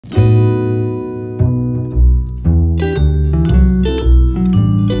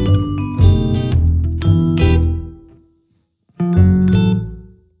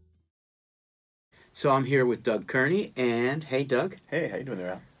So I'm here with Doug Kearney, and hey, Doug. Hey, how you doing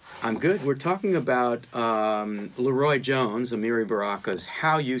there, Al? I'm good. We're talking about Leroy Jones, Amiri Baraka's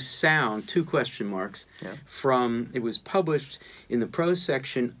 "How You Sound," two question marks, from, it was published in the prose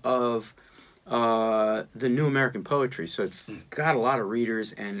section of the New American Poetry. So it's got a lot of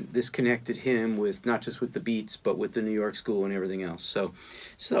readers, and this connected him with, not just with the Beats, but with the New York School and everything else. So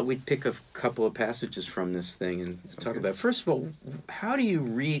just thought we'd pick a couple of passages from this thing and talk about it. First of all, how do you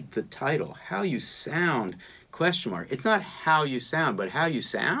read the title, "How You Sound," question mark? It's not how you sound, but how you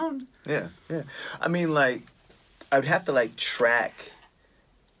sound? Yeah. I mean, like, I would have to, like, track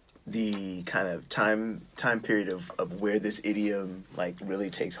the kind of time period of where this idiom, like, really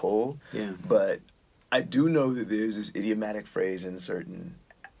takes hold. Yeah. But I do know that there's this idiomatic phrase in certain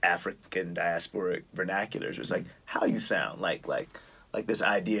African diasporic vernaculars. It's like, how you sound. Like this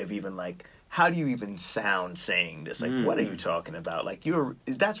idea of even, like, how do you even sound saying this? Like, what are you talking about? Like,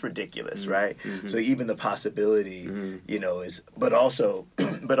 that's ridiculous, right? So even the possibility, you know, is, but also,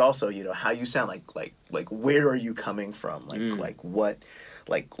 you know, how you sound, like where are you coming from? Like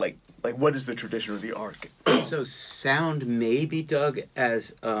what is the tradition or the arc? So sound maybe, Doug,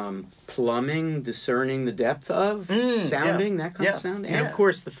 as plumbing, discerning the depth of, sounding, that kind of sound. And of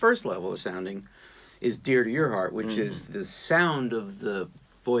course, the first level of sounding is dear to your heart, which is the sound of the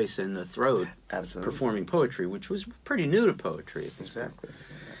voice and the throat. Absolutely. Performing poetry, which was pretty new to poetry at this point.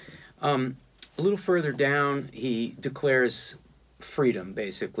 A little further down, he declares freedom,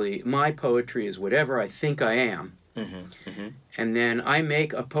 basically. My poetry is whatever I think I am. And then I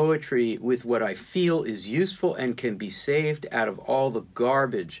make a poetry with what I feel is useful and can be saved out of all the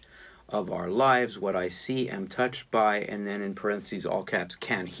garbage of our lives, what I see, am touched by, and then in parentheses, all caps,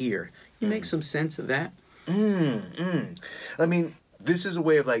 can hear. You make some sense of that? I mean, this is a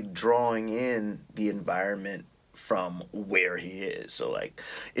way of, like, drawing in the environment from where he is. So, like,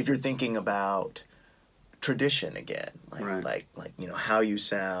 if you're thinking about tradition again, like you know, how you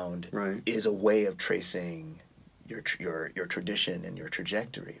sound is a way of tracing your tradition and your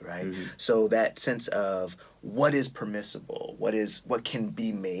trajectory, right? So that sense of what is permissible, what can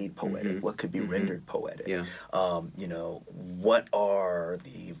be made poetic, what could be rendered poetic. You know, what are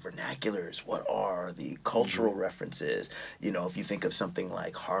the vernaculars? What are the cultural references? You know, if you think of something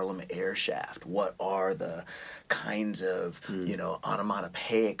like Harlem Air Shaft, what are the kinds of, you know,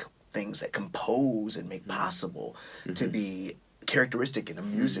 onomatopoeic things that compose and make possible to be characteristic in a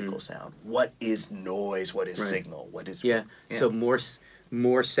musical sound? What is noise? What is signal? What is so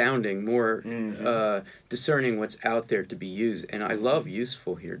more sounding, more discerning what's out there to be used. And I love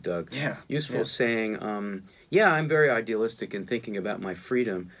useful here, Doug. Useful saying, yeah, I'm very idealistic in thinking about my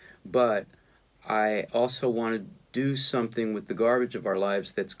freedom, but I also want to do something with the garbage of our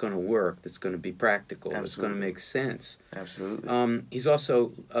lives that's going to work, that's going to be practical, that's going to make sense. He's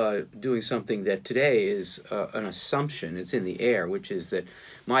also doing something that today is an assumption. It's in the air, which is that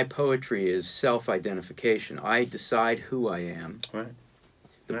my poetry is self-identification. I decide who I am.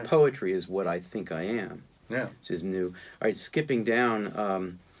 The poetry is what I think I am, which is new. All right, skipping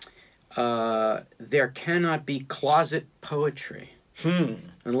down, there cannot be closet poetry.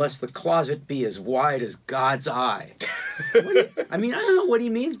 Unless the closet be as wide as God's eye. I mean, I don't know what he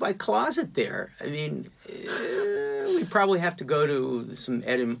means by closet there. I mean, we probably have to go to some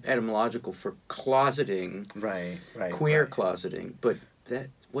etymological for closeting. Queer closeting. But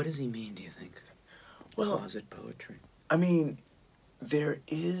what does he mean, do you think? Well, closet poetry. I mean, there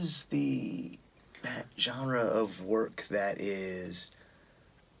is that genre of work that is,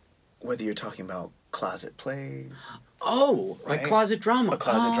 whether you're talking about closet plays. Like closet drama. A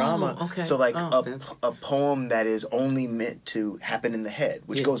closet drama. Okay. So, like, a poem that is only meant to happen in the head,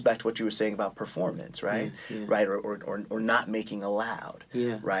 which goes back to what you were saying about performance, right? Right, or not making aloud,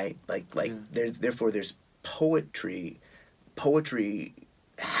 right? Therefore, there's poetry. Poetry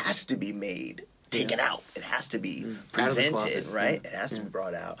has to be made, taken out. It has to be presented, right? It has to be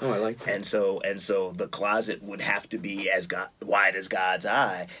brought out. Oh, I like that. And so the closet would have to be as wide as God's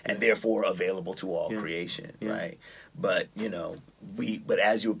eye, and therefore available to all creation, right? But, you know, but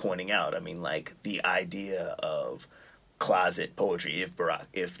as you were pointing out, I mean, like, the idea of closet poetry,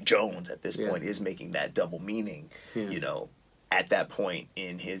 if Jones at this point is making that double meaning, you know, at that point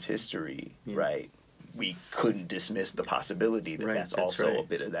in his history, right, we couldn't dismiss the possibility that that's also a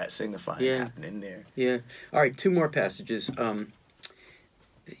bit of that signifying happening there. All right, two more passages.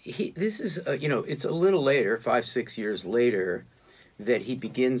 This is, you know, it's a little later, 5-6 years later, that he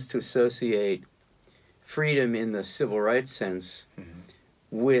begins to associate freedom in the civil rights sense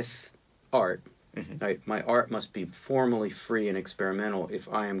with art. Right? My art must be formally free and experimental if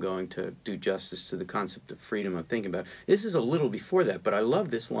I am going to do justice to the concept of freedom I'm thinking about. This is a little before that, but I love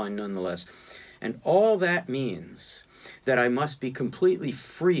this line nonetheless. And all that means that I must be completely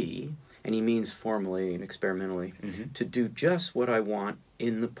free, and he means formally and experimentally, to do just what I want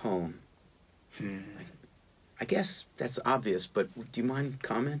in the poem. I guess that's obvious, but do you mind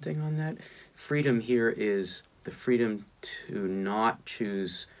commenting on that? Freedom here is the freedom to not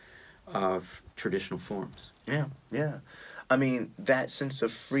choose traditional forms. Yeah, yeah. I mean, that sense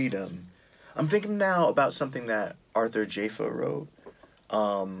of freedom. I'm thinking now about something that Arthur Jafa wrote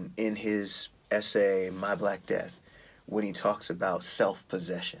in his essay, My Black Death, when he talks about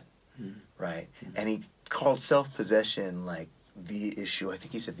self-possession, right? And he called self-possession like the issue, I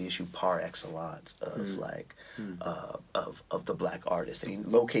think he said the issue par excellence of like of the black artist, and he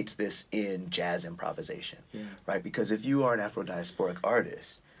locates this in jazz improvisation, right? Because if you are an Afro-diasporic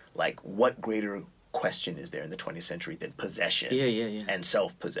artist, like what greater question is there in the 20th century than possession and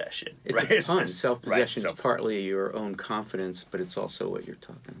self-possession? It's a pun. Self-possession is partly your own confidence, but it's also what you're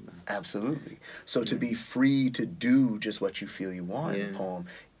talking about. Absolutely. So to be free to do just what you feel you want in the poem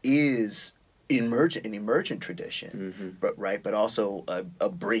is an emergent tradition, but also a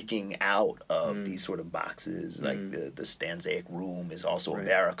breaking out of these sort of boxes. Like the stanzaic room is also a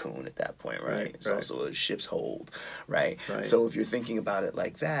barracoon at that point, right? It's also a ship's hold, right? So if you're thinking about it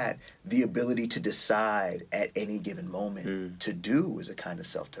like that, the ability to decide at any given moment to do is a kind of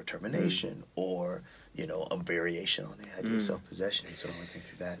self-determination, or you know, a variation on the idea of self-possession. So I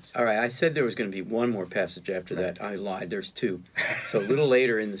think that's... All right, I said there was going to be one more passage after that. I lied. There's two. So a little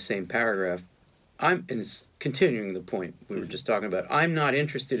later in the same paragraph, continuing the point we were just talking about, I'm not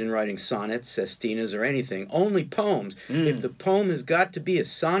interested in writing sonnets, sestinas, or anything, only poems. If the poem has got to be a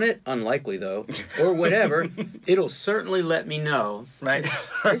sonnet, unlikely though, or whatever, it'll certainly let me know. Right.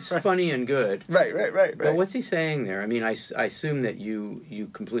 It's funny and good. Right. But what's he saying there? I mean, I assume that you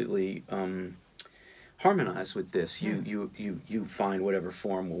completely... harmonize with this. You find whatever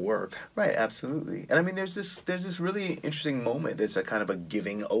form will work. Right, absolutely. And I mean, there's this really interesting moment that's a kind of a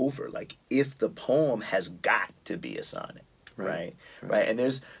giving over. Like, if the poem has got to be a sonnet, right? And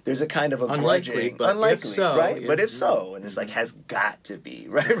there's a kind of a unlikely, unlikely, if so, right? But if so, and it's like has got to be,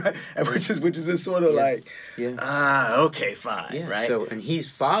 right? And which is this sort of like, okay, fine, right? So and he's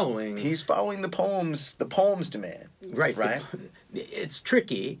following the poem's demand, right? It's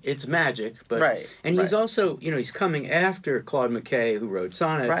tricky, it's magic, but and he's also, you know, he's coming after Claude McKay, who wrote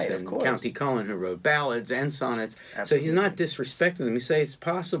sonnets, and County Cullen, who wrote ballads and sonnets. So he's not disrespecting them. He says it's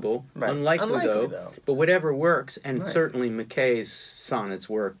possible, unlikely though, but whatever works, and certainly McKay's sonnets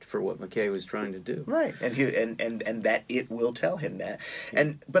worked for what McKay was trying to do. Right, and that it will tell him that.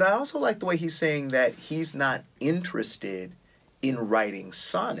 But I also like the way he's saying that he's not interested in writing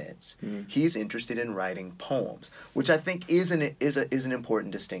sonnets. He's interested in writing poems, which I think is an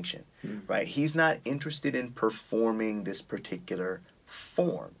important distinction, right? He's not interested in performing this particular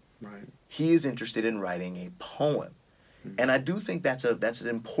form. Right. He is interested in writing a poem. And I do think that's an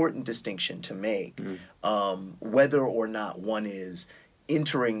important distinction to make, whether or not one is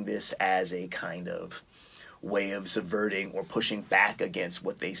entering this as a kind of way of subverting or pushing back against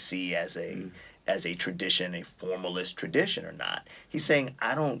what they see as a tradition, a formalist tradition or not. He's saying,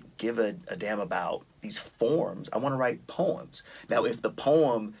 I don't give a damn about these forms. I want to write poems. Now, if the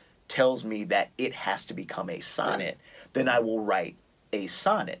poem tells me that it has to become a sonnet, then I will write a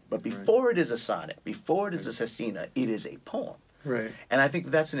sonnet. But before it is a sonnet, before it is a sestina, it is a poem. Right. And I think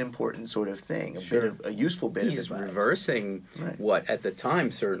that's an important sort of thing, a useful bit of advice. He's reversing what at the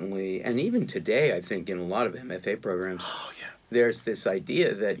time certainly, and even today I think in a lot of MFA programs, there's this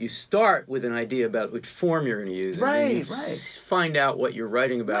idea that you start with an idea about which form you're going to use. And then you find out what you're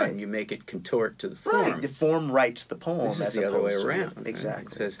writing about and you make it contort to the form. The form writes the poem. This is the other way around.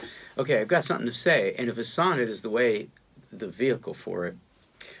 Exactly. It says, okay, I've got something to say, and if a sonnet is the vehicle for it.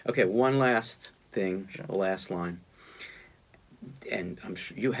 Okay, one last thing, the last line. And I'm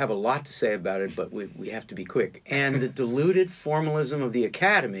sure you have a lot to say about it, but we have to be quick. And the diluted formalism of the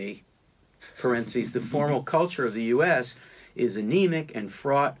academy, parentheses, the formal culture of the U.S., is anemic and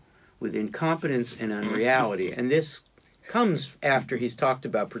fraught with incompetence and unreality. And this comes after he's talked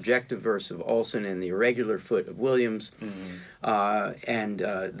about projective verse of Olson and the irregular foot of Williams, and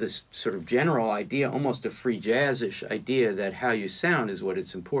this sort of general idea, almost a free jazzish idea, that how you sound is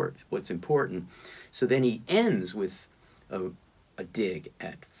what's important. So then he ends with a dig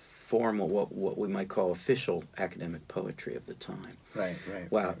at formal, what we might call official academic poetry of the time. Right.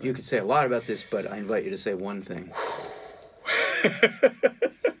 Wow, you could say a lot about this, but I invite you to say one thing.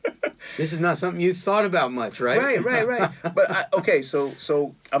 This is not something you thought about much, right? Right. But okay,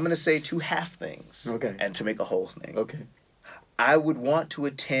 so I'm going to say two half things, and to make a whole thing. Okay. I would want to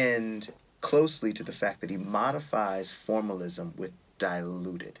attend closely to the fact that he modifies formalism with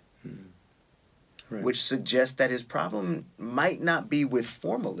diluted. which suggests that his problem might not be with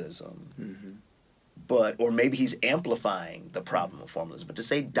formalism, or maybe he's amplifying the problem of formalism. But to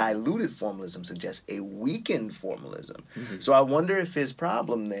say diluted formalism suggests a weakened formalism. So I wonder if his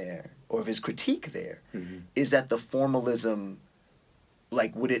problem there, or if his critique there, is that the formalism,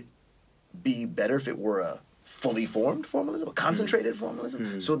 like, would it be better if it were a fully formed formalism, a concentrated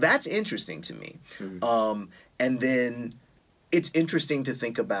formalism? So that's interesting to me. And then it's interesting to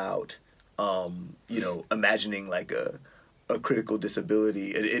think about, you know, imagining like a critical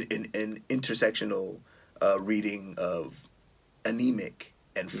disability, an intersectional reading of anemic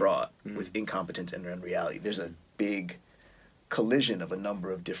and fraught with incompetence and unreality. There's a big collision of a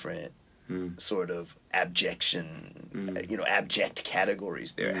number of different sort of abjection, you know, abject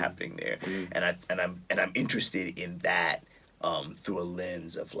categories there happening there, and I'm interested in that through a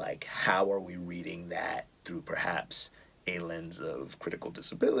lens of like, how are we reading that through perhaps a lens of critical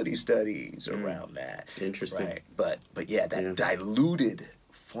disability studies around that. Interesting. Right? But yeah, that diluted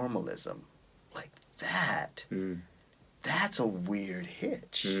formalism, like that, that's a weird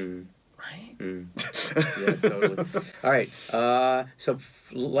hitch. Right? Yeah, totally. All right. So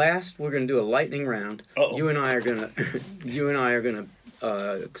last, we're going to do a lightning round. You and I are going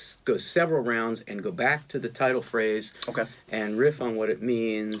to go several rounds and go back to the title phrase. Okay. And riff on what it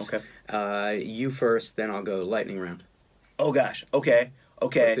means. Okay. You first, then I'll go lightning round. Oh gosh. Okay.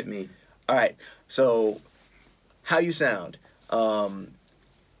 Okay. What's it mean? All right. So, how you sound.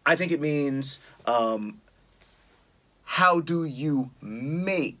 I think it means how do you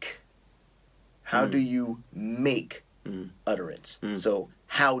make utterance? So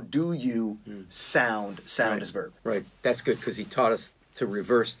how do you sound is verb. Right. That's good, because he taught us to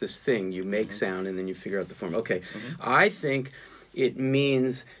reverse this thing. You make sound and then you figure out the form. Okay. I think it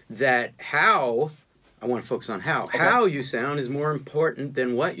means that how, I want to focus on how. Okay. How you sound is more important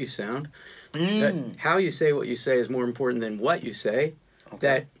than what you sound. That how you say what you say is more important than what you say. Okay.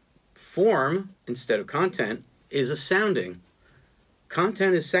 That form, instead of content, is a sounding.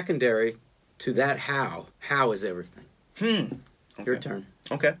 Content is secondary to that how. How is everything. Okay. Your turn.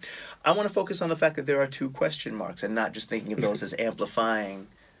 Okay. I want to focus on the fact that there are two question marks, and not just thinking of those as amplifying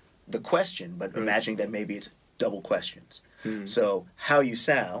the question, but imagining that maybe it's double questions. So, how you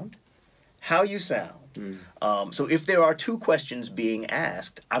sound. So if there are two questions being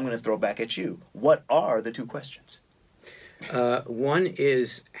asked, I'm going to throw back at you. What are the two questions? One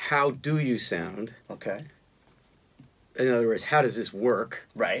is, how do you sound? Okay. In other words, how does this work?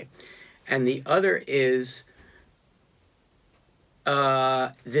 Right. And the other is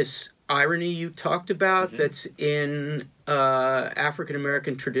this irony you talked about that's in African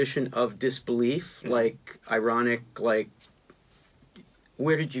American tradition of disbelief, like ironic, like,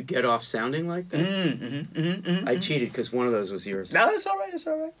 where did you get off sounding like that? I cheated because one of those was yours. No, it's all right. It's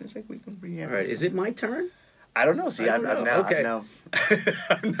all right. It's like we can re-amplify. All right. Is it my turn? I don't know. See, I'm now. Okay. I'm now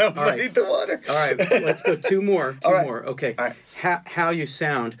muddied the water. All right. Let's go two more. Two more. Okay. All right. How you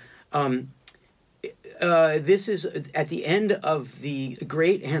sound. This is at the end of the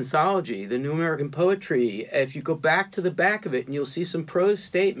great anthology, the New American Poetry. If you go back to the back of it, and you'll see some prose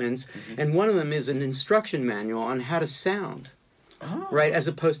statements, and one of them is an instruction manual on how to sound. Right, as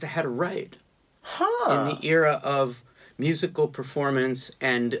opposed to how to write. In the era of musical performance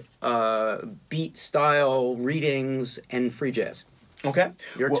and beat style readings and free jazz. Okay.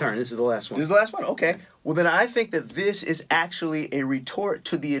 Your turn. This is the last one. This is the last one? Okay. Well, then I think that this is actually a retort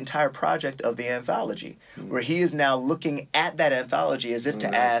to the entire project of the anthology, where he is now looking at that anthology as if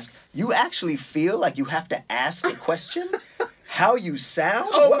to ask, you actually feel like you have to ask the question? How you sound?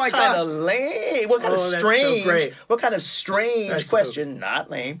 What kind of lame? What kind of strange? So what kind of strange question?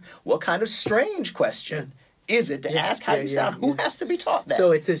 Not lame. What kind of strange question is it to ask how you sound? Who has to be taught that?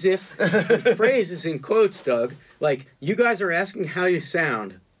 So it's as if the phrase is in quotes, Doug. Like, you guys are asking how you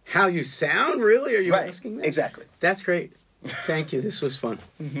sound. How you sound? Really? Are you asking that? Exactly. That's great. Thank you. This was fun.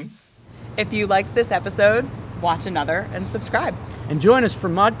 If you liked this episode, watch another and subscribe. And join us for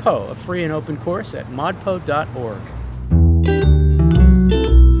ModPo, a free and open course at modpo.org.